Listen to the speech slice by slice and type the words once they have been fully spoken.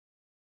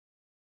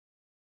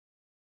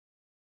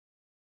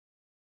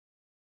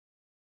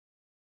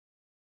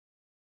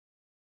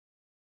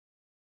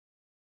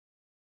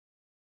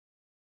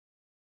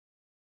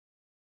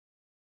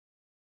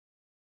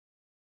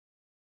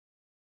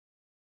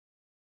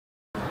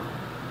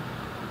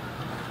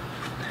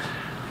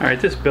Alright,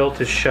 this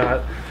belt is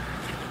shot.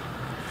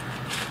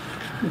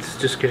 It's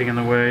just getting in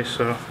the way,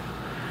 so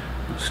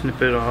I'll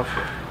snip it off.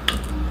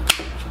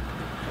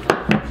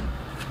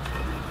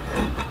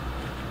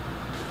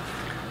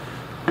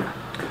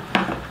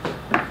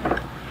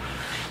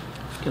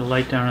 Let's get a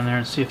light down in there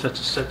and see if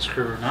that's a set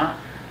screw or not.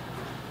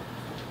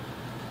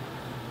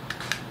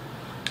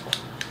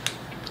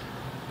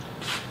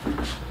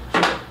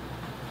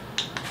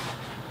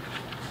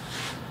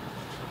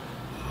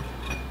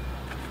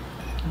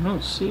 I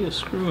don't see a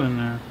screw in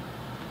there.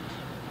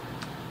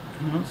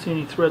 I don't see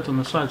any threads on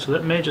the side, so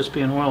that may just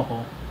be an oil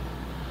hole.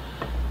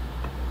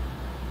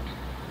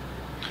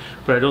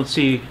 But I don't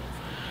see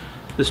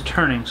this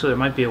turning, so there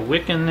might be a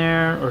wick in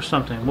there or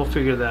something. We'll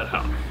figure that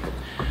out.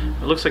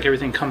 It looks like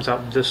everything comes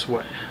out this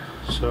way,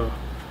 so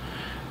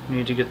we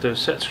need to get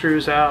those set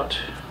screws out.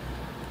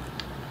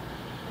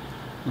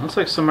 It looks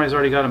like somebody's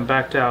already got them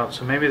backed out,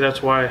 so maybe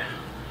that's why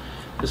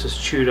this is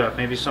chewed up.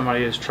 Maybe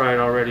somebody has tried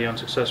already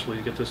unsuccessfully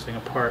to get this thing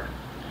apart.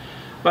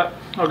 But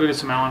I'll go get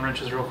some Allen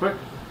wrenches real quick.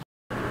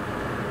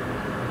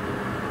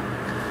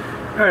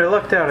 Alright, I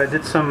lucked out. I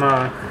did some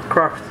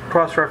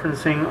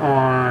cross-referencing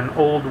on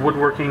old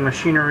woodworking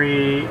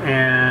machinery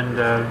and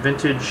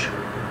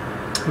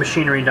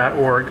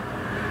vintagemachinery.org.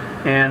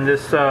 And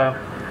this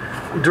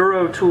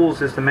Duro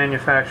Tools is the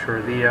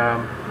manufacturer.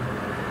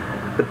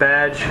 The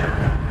badge,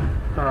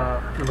 the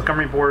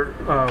Montgomery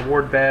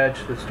Ward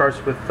badge that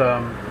starts with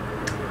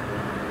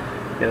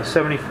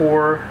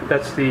 74.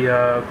 That's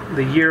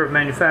the year of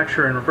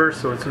manufacture in reverse,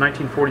 so it's a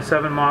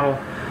 1947 model.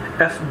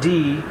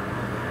 FD,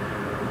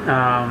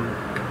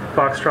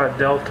 Foxtrot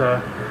Delta,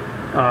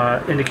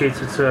 indicates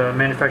it's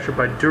manufactured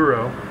by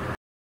Duro.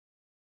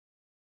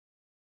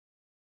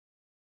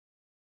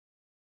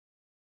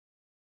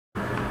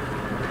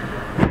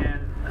 And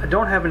I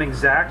don't have an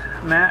exact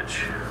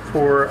match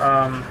for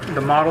the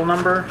model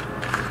number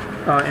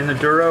in the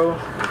Duro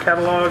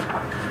catalog.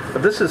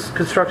 But this is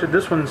constructed,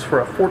 this one's for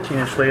a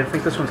 14-inch lathe. I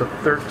think this one's a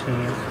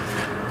 13.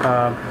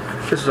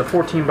 This is a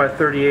 14 by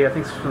 38. I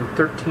think this one's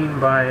 13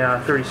 by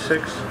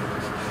 36.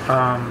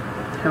 I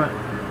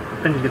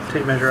need to get the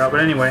tape measure out, but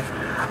anyway,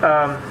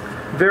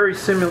 very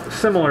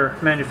similar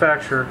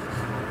manufacturer.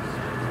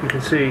 You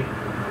can see.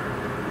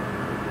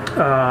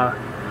 I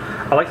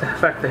like the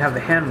fact they have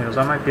the hand wheels.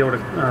 I might be able to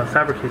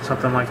fabricate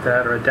something like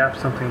that or adapt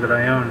something that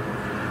I own.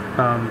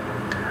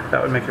 That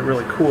would make it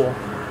really cool.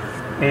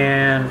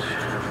 And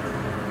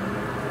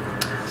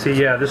see,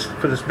 yeah,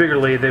 for this bigger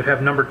lathe, they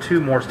have number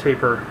 2 Morse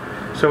taper,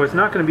 so it's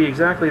not going to be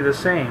exactly the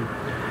same.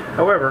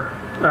 However,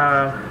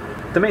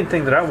 the main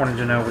thing that I wanted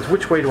to know was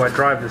which way do I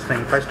drive this thing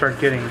if I start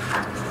getting,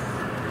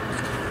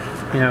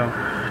 you know,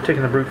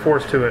 taking the brute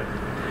force to it.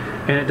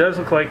 And it does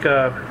look like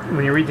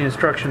when you read the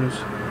instructions,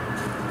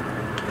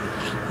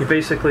 you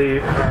basically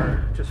are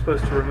just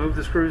supposed to remove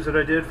the screws that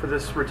I did for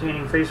this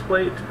retaining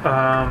faceplate,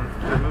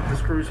 remove the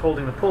screws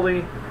holding the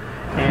pulley,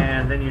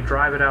 and then you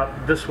drive it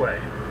out this way.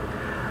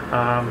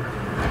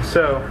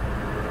 So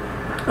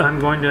I'm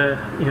going to,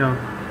 you know,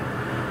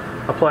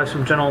 apply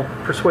some gentle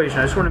persuasion.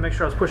 I just want to make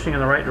sure I was pushing in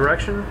the right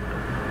direction.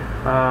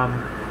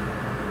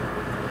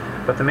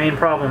 But the main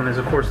problem is,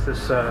 of course,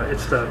 this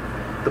it's the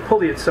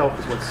pulley itself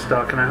is what's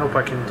stuck, and I hope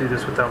I can do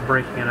this without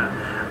breaking it.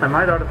 I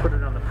might ought to put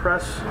it on the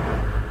press,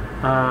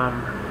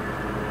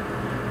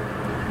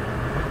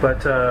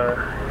 but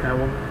I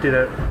won't do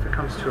that if it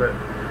comes to it.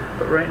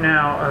 But right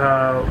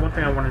now, one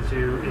thing I want to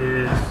do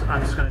is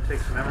I'm just going to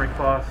take some emery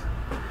cloth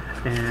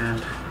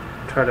and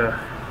try to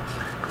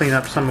clean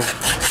up some of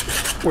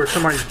where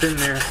somebody's been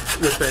there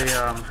with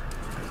a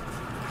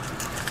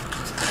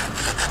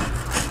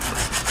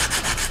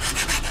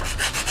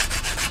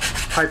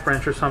pipe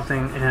wrench or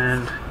something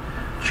and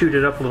chewed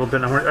it up a little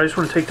bit. I just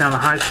want to take down the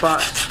high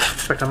spots.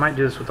 In fact, I might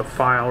do this with a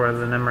file rather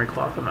than emery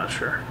cloth, I'm not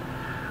sure.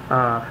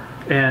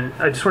 And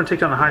I just want to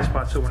take down the high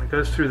spots so when it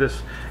goes through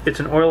this,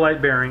 it's an oil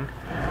light bearing.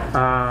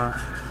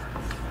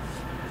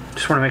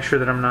 Just want to make sure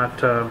that I'm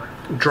not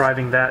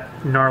driving that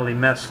gnarly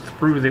mess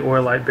through the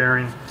oil light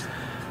bearing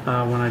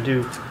when I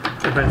do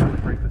eventually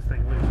break this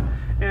thing loose.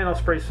 And I'll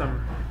spray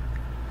some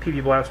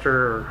PV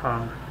Blaster or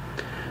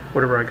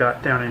whatever I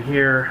got down in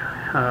here.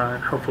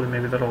 Hopefully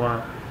maybe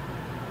that'll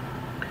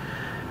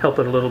help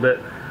it a little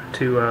bit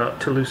to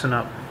loosen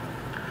up.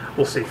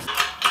 We'll see.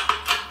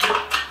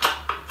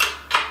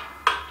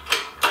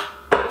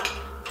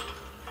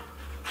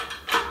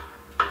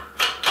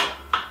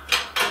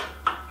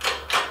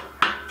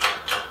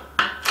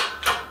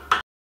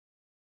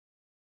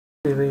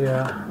 See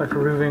the like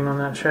grooving on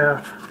that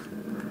shaft.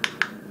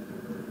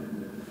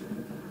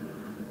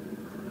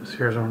 This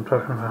here's what I'm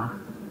talking about.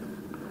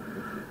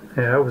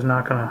 Yeah, it was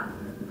not gonna.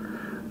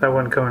 That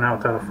wasn't coming out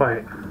without a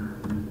fight.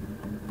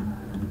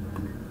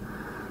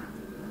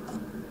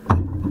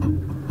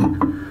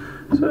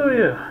 So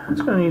yeah,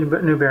 it's gonna need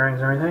new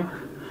bearings and everything.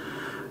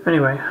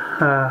 Anyway,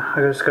 I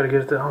just got to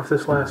get it off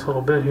this last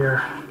little bit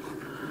here,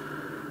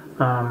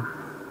 and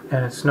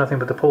it's nothing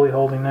but the pulley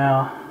holding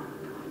now.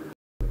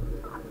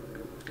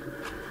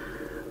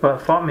 Well,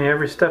 it fought me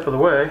every step of the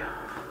way.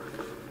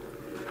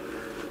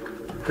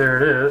 There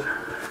it is.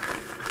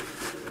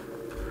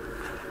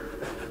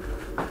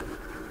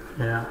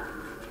 Yeah,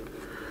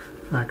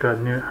 that got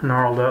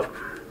gnarled up.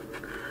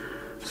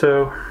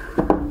 So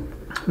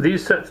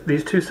these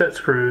two set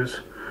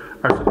screws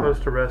are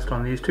supposed to rest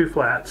on these two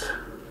flats.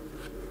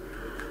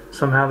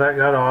 Somehow that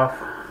got off.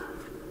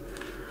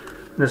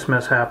 This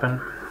mess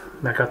happened.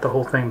 That got the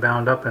whole thing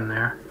bound up in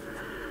there.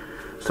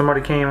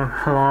 Somebody came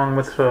along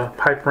with a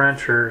pipe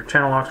wrench or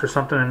channel locks or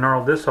something and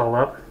gnarled this all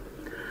up.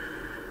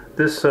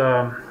 This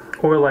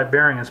oil light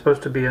bearing is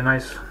supposed to be a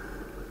nice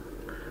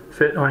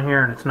fit on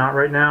here, and it's not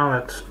right now.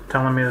 That's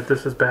telling me that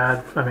this is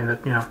bad. I mean,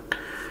 that, you know,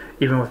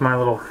 even with my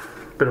little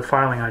bit of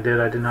filing I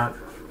did not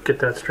get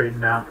that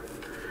straightened out.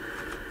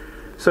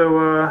 So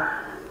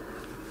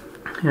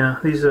yeah,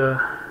 these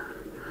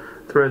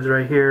threads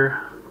right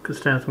here could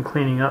stand some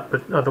cleaning up,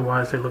 but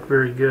otherwise they look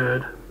very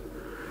good.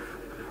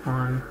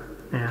 One,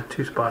 yeah,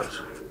 two spots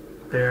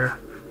there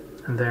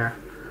and there.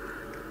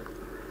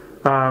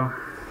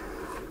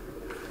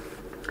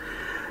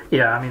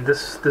 Yeah, I mean,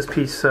 this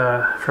piece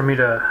for me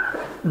to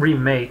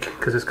remake,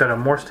 because it's got a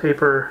Morse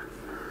taper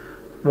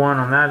one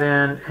on that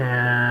end,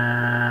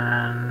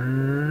 and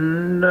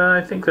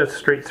I think that's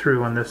straight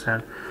through on this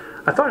end.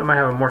 I thought it might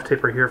have a Morse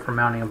taper here for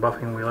mounting a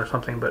buffing wheel or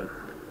something, but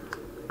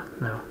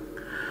no.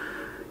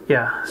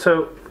 Yeah,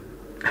 so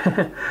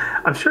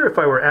I'm sure if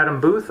I were Adam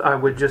Booth, I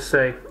would just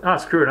say, "Oh,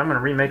 screw it, I'm going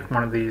to remake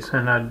one of these,"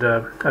 and I'd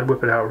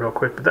whip it out real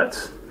quick. But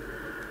that's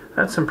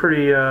some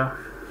pretty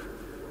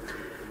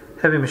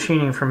heavy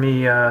machining for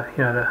me. You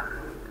know,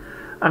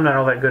 I'm not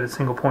all that good at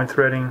single point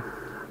threading,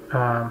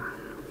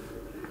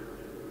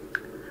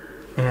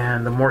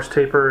 and the Morse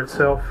taper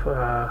itself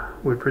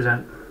would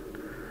present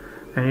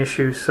an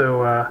issue.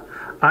 So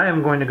I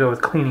am going to go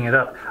with cleaning it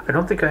up. I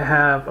don't think I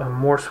have a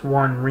Morse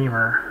 1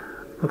 reamer.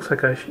 Looks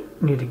like I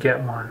need to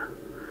get one.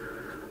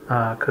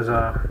 Because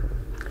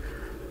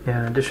in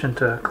addition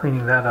to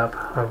cleaning that up,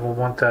 I will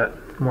want that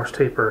Morse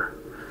taper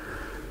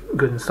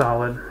good and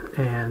solid,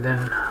 and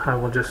then I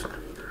will just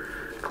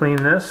clean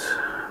this,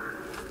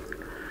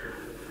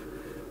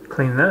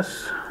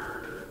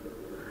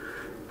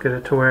 get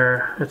it to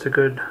where it's a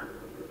good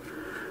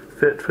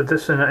fit for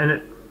this, and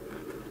it.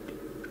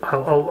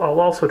 I'll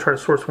also try to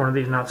source one of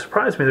these. Now, it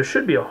surprised me, there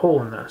should be a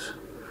hole in this.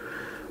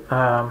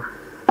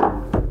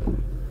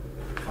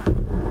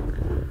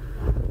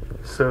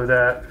 So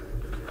that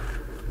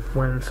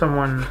when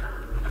someone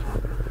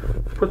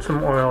puts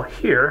some oil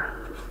here,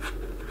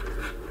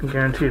 I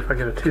guarantee if I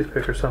get a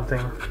toothpick or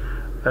something,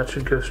 that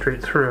should go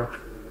straight through.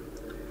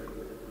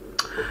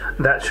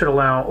 That should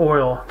allow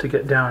oil to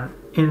get down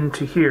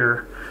into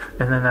here,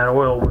 and then that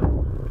oil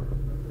will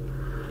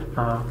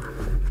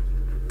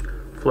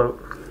float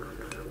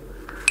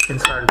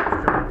inside of the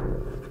joint.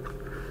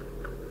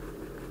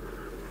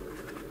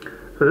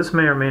 So this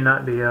may or may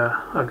not be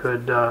a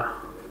good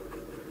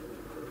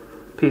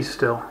piece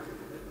still.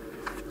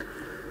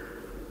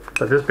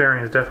 But this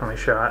bearing is definitely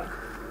shot.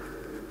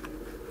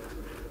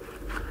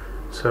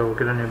 So we'll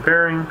get a new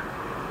bearing,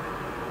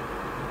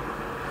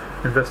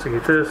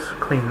 investigate this,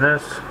 clean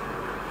this,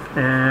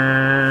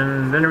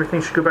 and then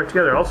everything should go back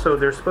together. Also,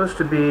 there's supposed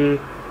to be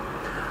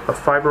a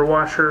fiber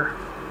washer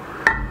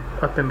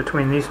up in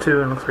between these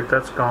two, and looks like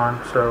that's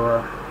gone.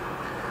 So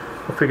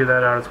we'll figure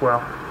that out as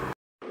well.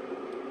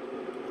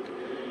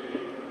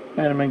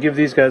 And I'm going to give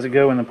these guys a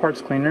go in the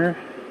parts cleaner.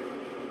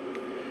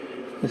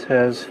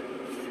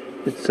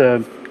 It's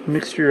a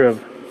mixture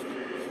of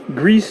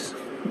grease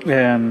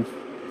and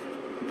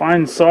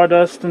fine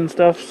sawdust and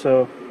stuff,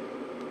 so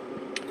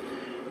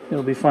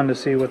it'll be fun to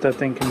see what that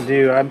thing can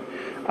do.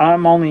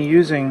 I'm only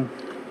using,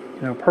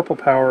 you know, purple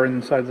power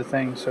inside the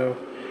thing, so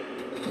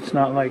it's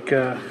not like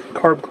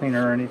carb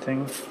cleaner or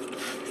anything.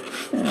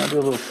 And I'll do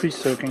a little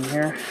pre-soaking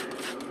here,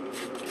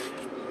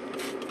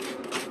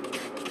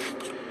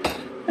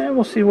 and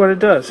we'll see what it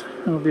does.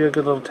 It'll be a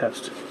good little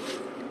test.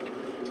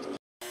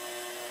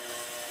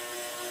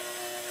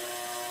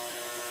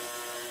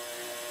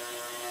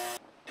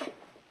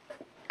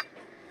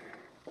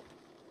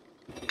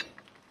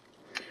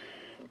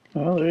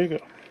 Well, there you go.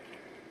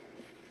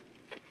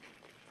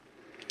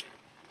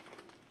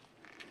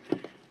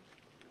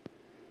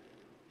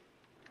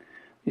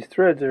 These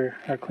threads are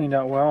cleaned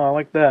out well. I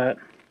like that.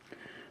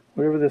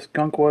 Whatever this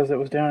gunk was that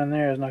was down in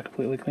there is not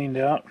completely cleaned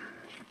out.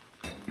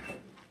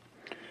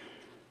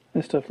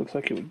 This stuff looks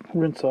like it would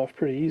rinse off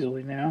pretty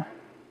easily now.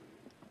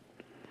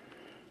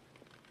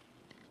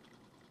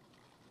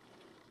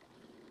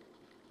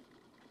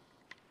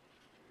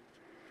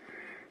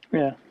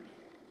 Yeah.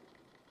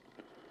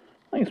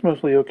 I think it's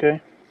mostly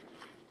okay.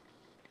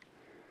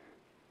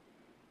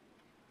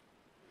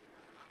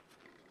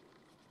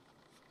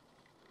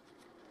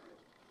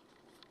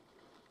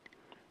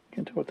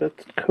 Can't tell what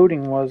that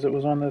coating was that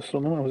was on this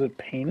aluminum. Was it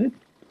painted?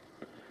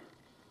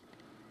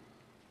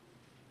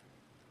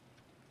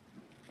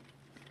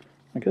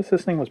 I guess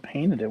this thing was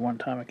painted at one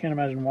time. I can't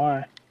imagine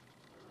why.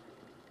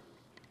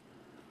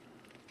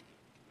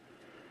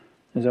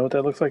 Is that what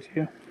that looks like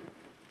to you?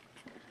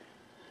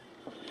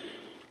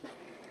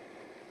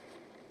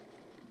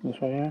 This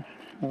way, yeah.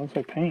 That looks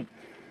like paint.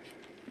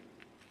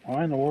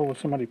 Why in the world would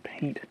somebody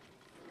paint?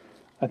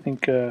 I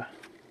think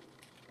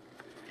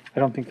I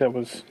don't think that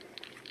was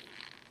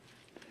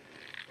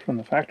from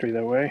the factory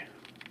that way.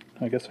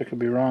 I guess I could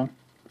be wrong.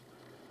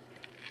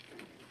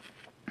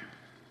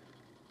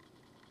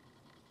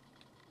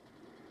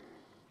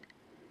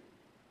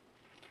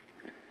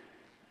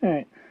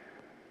 Alright.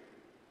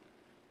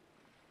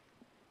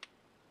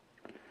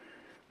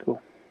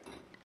 Cool.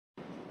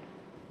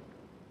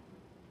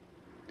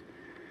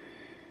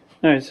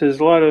 Alright, so there's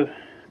a lot of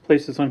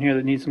places on here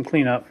that need some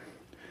cleanup.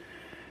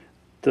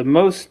 The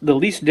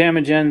least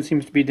damage end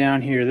seems to be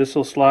down here. This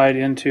will slide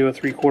into a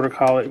 3/4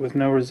 collet with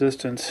no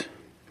resistance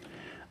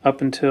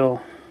up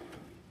until,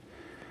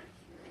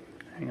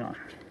 hang on.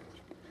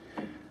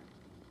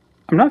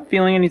 I'm not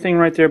feeling anything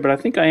right there, but I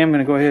think I am going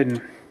to go ahead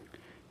and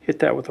hit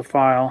that with a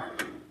file.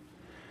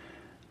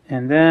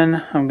 And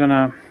then I'm going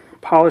to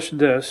polish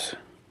this.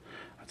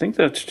 I think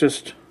that's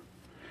just,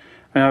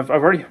 I've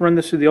already run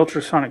this through the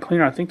ultrasonic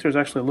cleaner. I think there's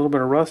actually a little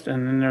bit of rust,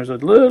 and then there's a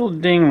little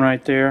ding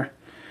right there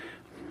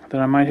that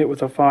I might hit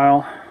with a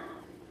file.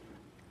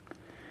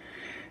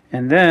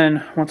 And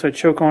then once I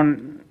choke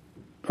on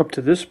up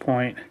to this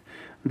point,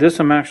 this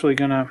I'm actually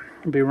going to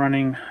be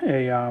running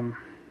a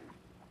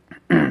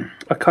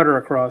a cutter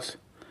across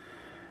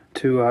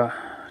to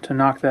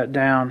knock that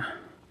down,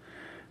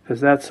 because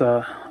that's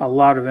a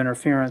lot of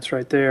interference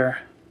right there.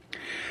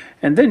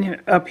 And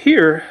then up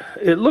here,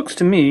 it looks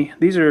to me,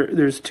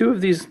 there's two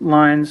of these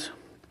lines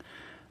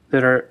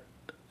that are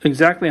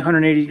exactly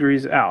 180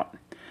 degrees out.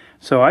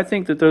 So I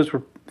think that those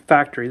were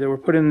factory that were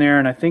put in there,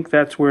 and I think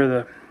that's where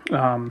the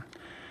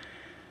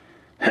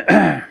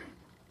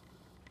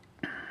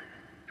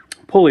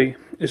pulley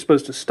is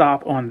supposed to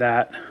stop on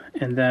that,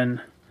 and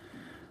then,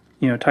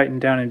 you know, tighten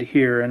down into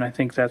here, and I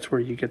think that's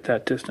where you get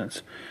that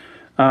distance.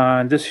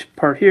 This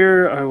part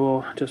here I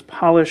will just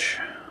polish.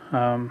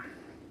 You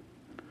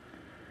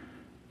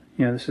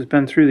know, this has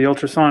been through the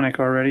ultrasonic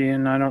already,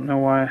 and I don't know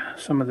why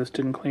some of this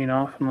didn't clean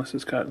off unless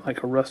it's got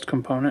like a rust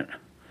component,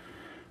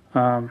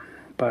 but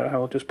I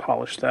will just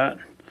polish that.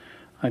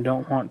 I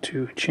don't want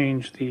to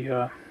change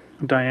the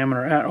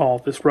diameter at all.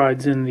 This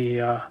rides in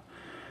the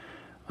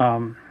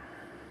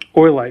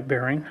oilite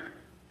bearing.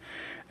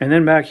 And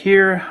then back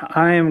here,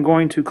 I am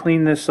going to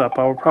clean this up.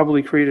 I will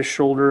probably create a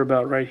shoulder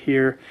about right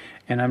here,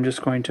 and I'm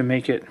just going to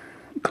make it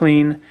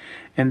clean.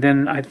 And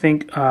then I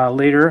think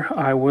later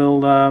I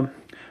will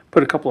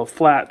put a couple of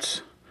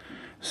flats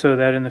so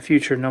that in the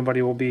future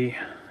nobody will be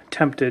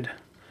tempted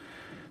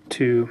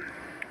to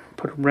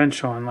put a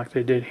wrench on like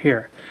they did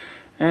here.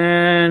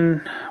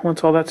 And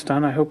once all that's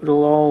done, I hope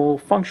it'll all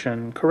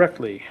function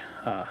correctly.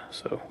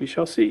 So we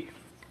shall see.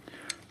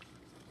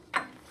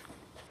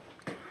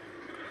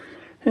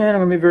 And I'm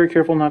going to be very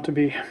careful not to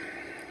be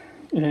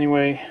in any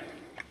way,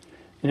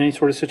 in any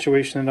sort of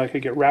situation that I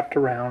could get wrapped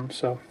around.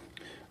 So I'm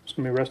just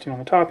going to be resting on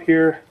the top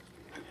here.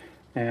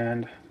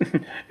 And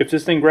if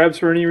this thing grabs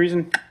for any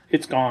reason,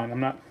 it's gone. I'm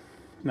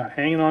not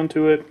hanging on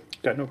to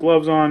it. Got no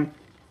gloves on.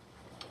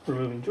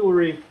 Removing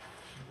jewelry.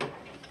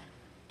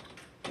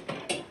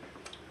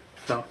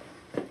 So,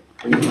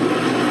 actually,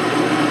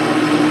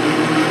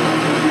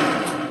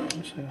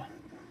 I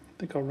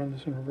think I'll run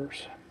this in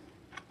reverse.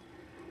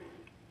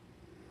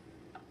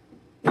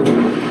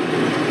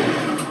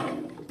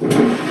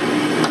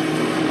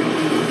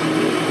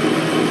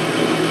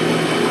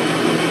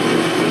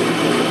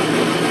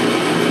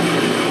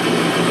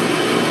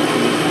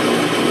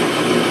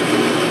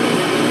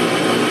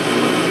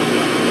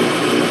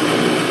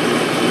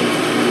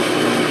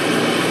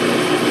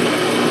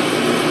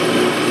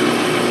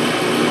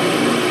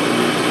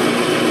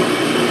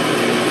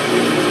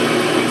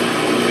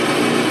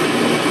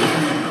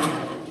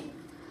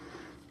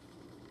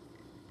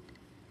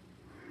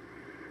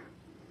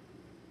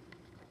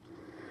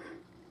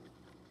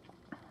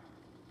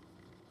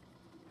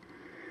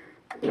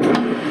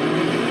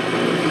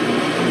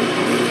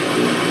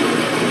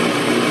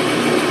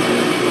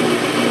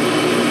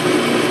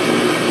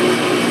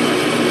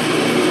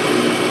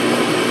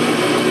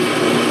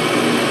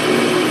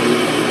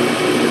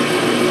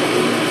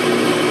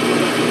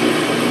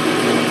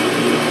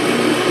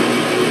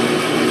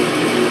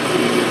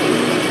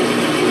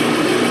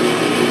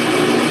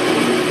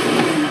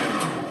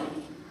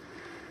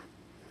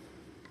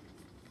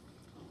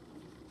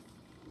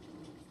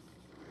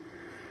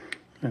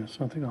 And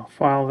so I think I'll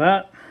file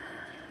that.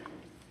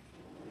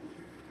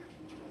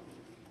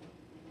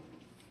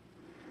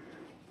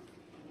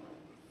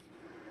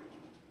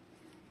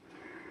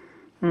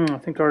 I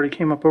think I already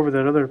came up over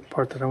that other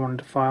part that I wanted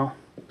to file.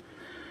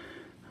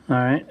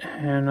 Alright,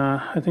 and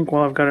I think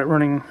while I've got it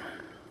running,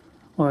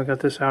 while I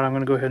got this out, I'm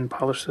going to go ahead and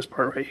polish this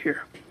part right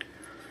here.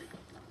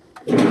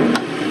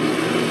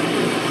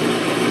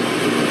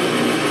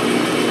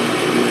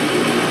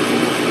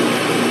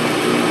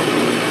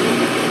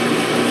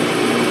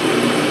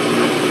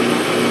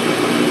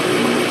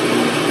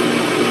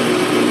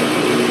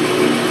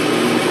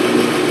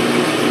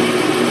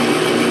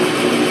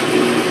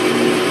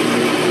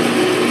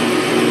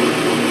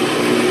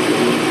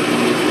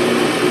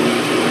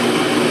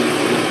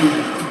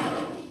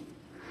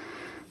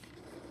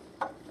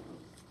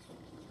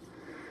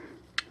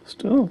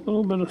 Still a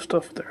little bit of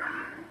stuff there.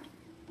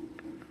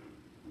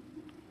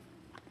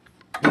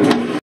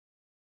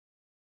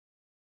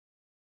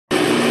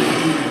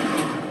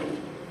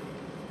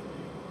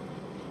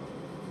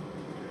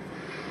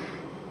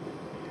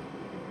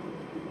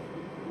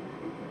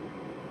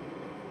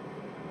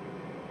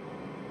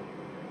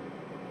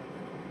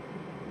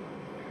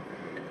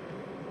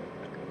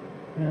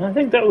 And I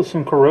think that was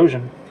some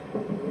corrosion.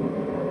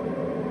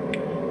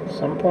 At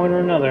some point or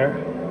another,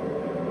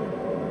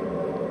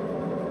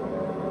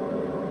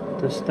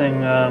 this thing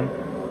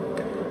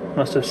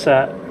must have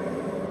sat,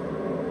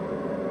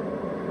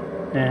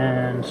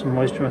 and some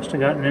moisture must have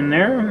gotten in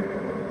there,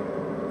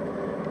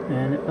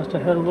 and it must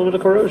have had a little bit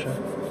of corrosion.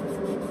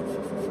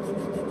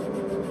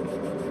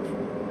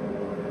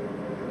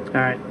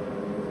 Alright,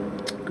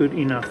 good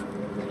enough.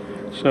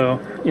 So,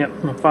 yeah,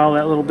 I'm going to file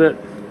that a little bit,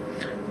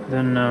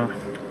 then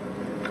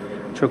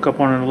choke up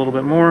on it a little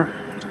bit more,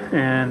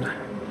 and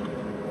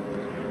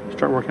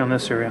start working on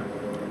this area.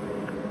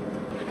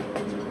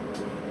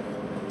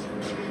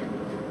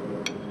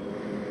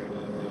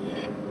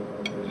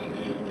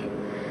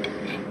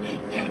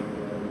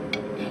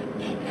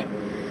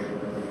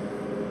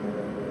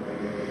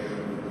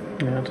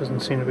 Yeah, it doesn't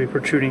seem to be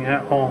protruding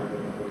at all.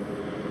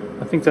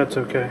 I think that's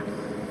okay.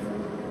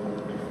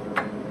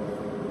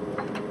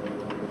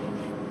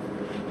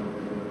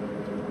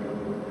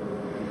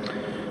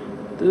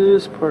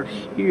 This part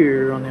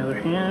here, on the other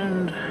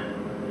hand,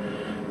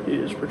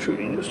 is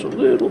protruding just a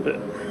little bit.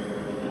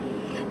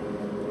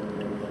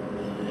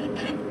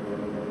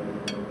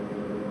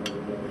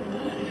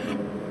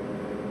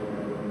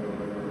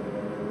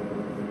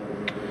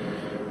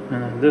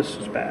 And then this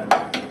is bad.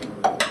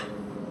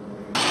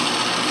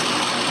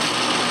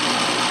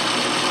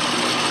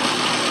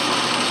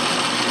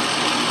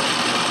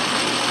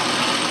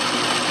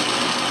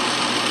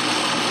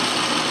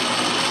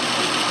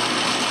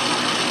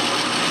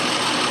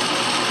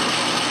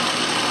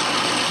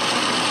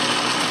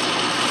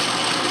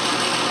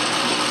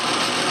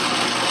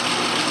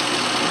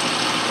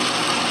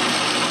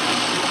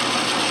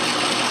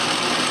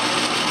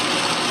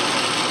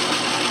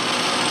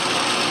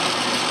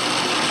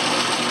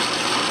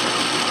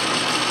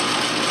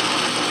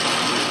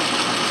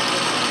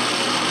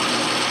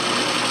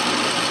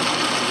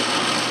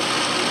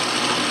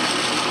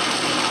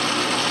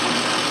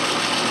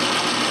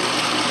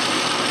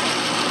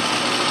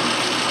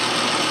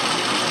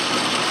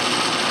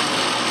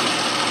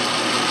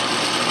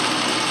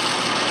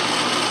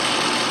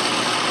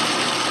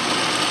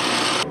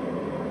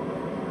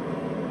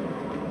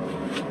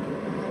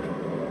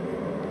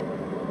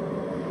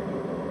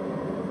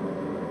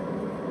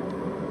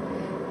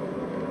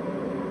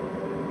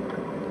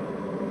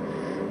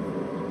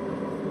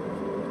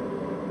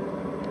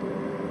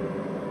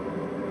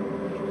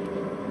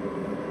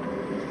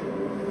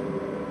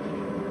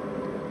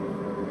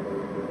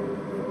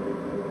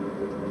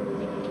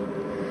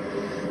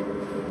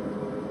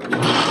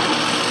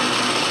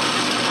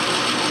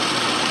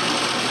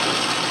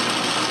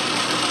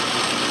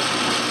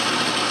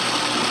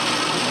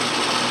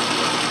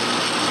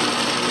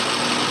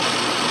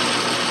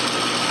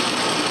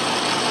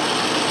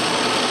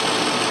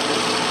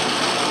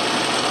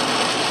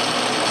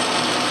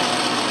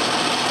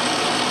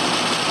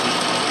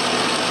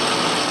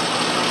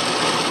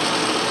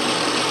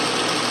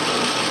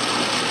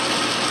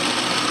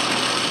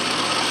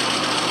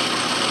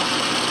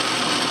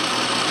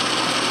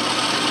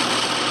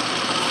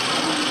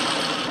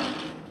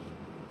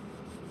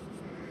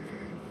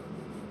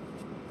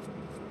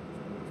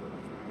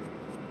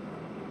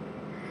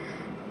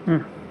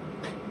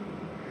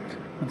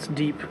 That's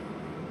deep.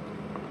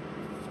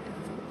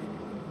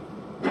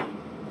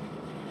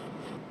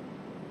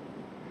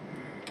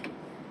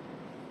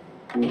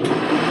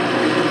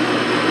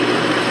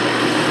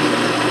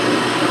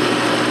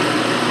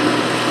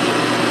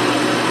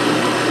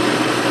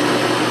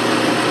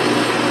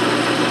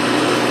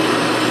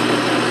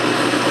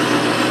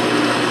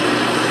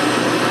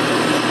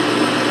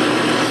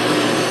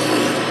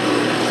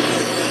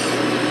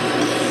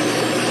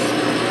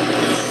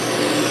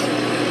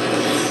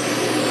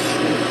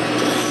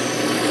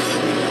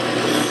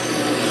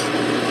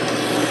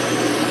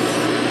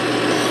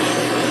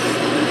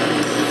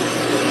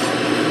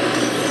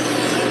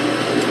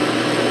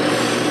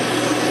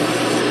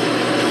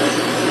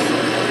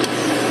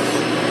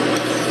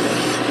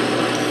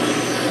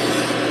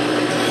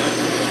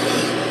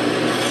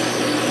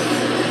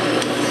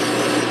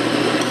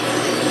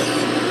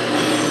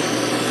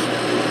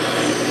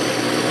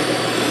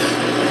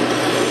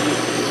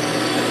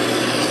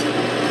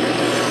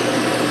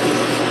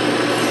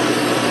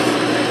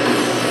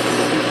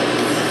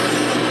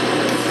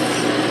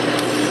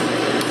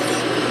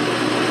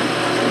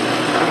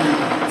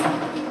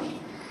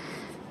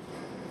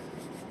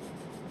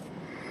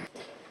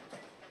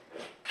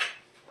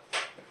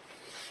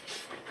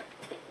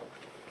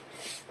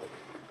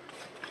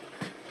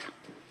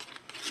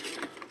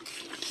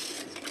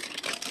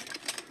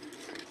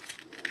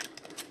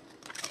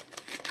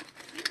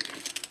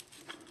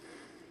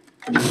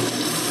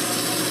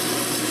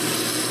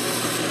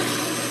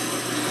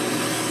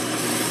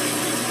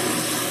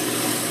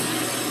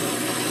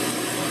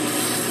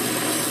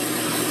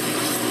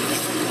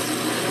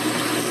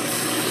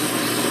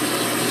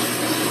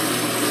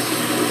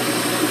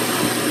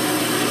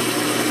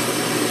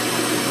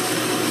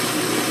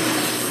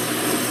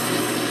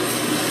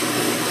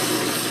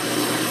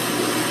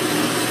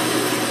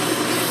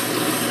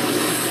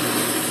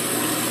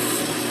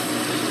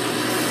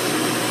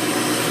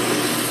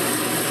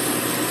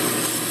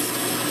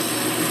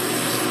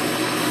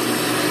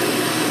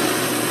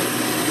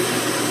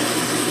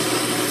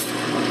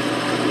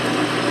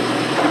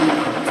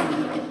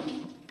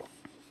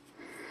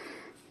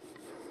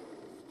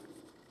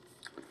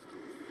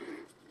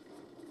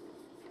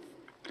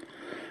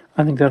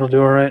 I think that'll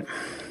do all right.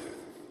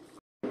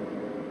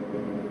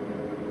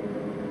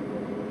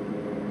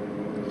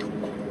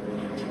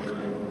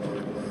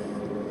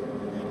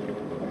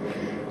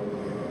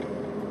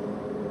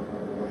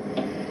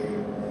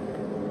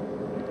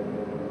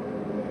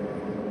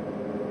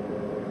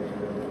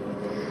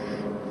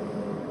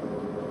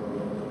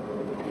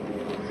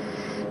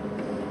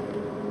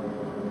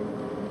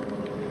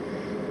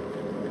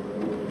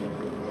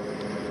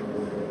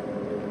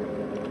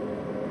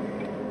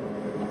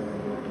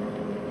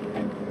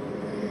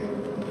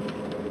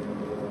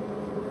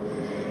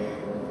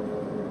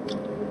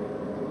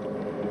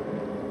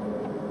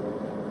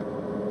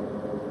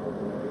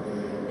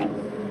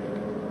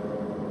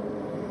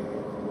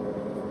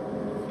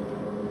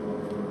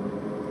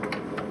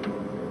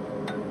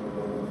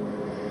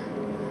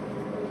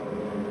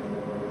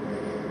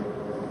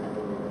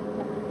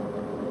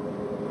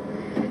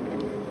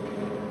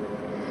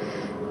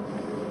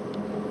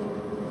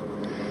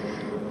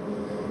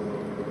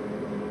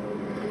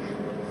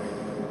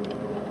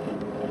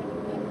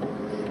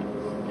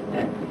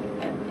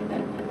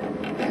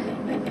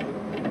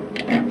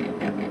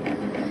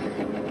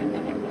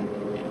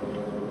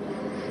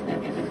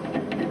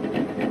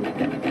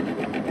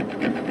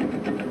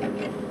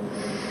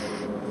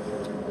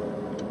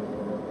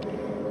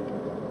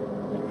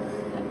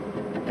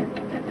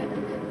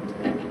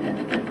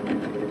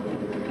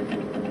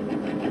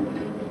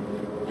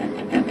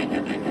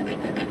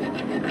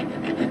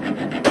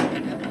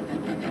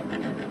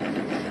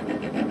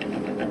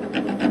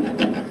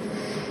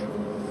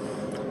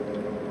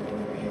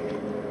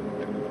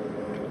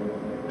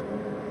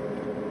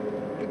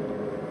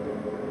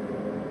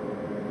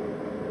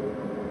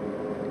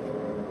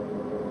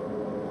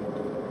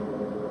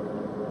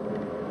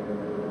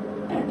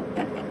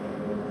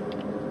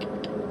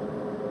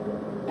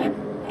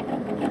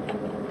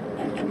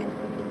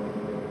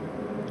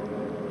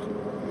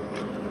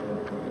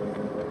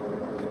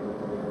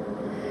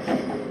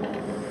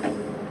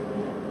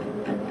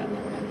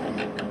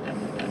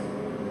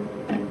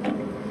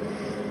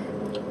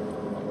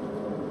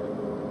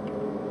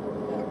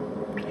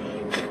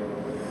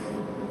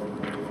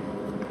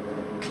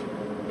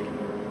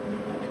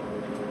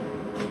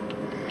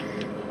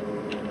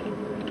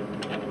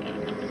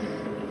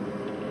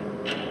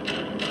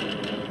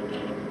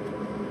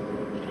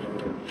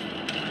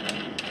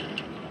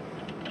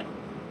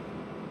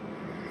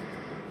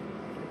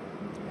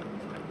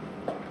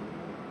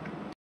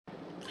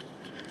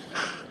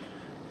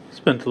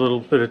 Spent a little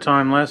bit of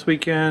time last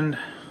weekend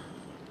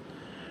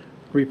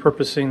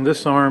repurposing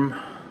this arm.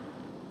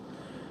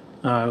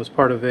 It was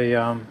part of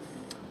a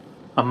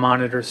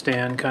monitor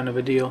stand kind of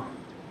a deal,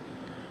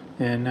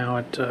 and now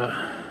it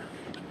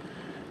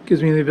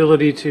gives me the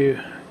ability to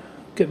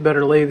get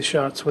better lathe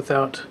shots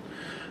without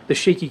the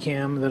shaky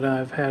cam that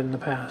I've had in the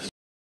past.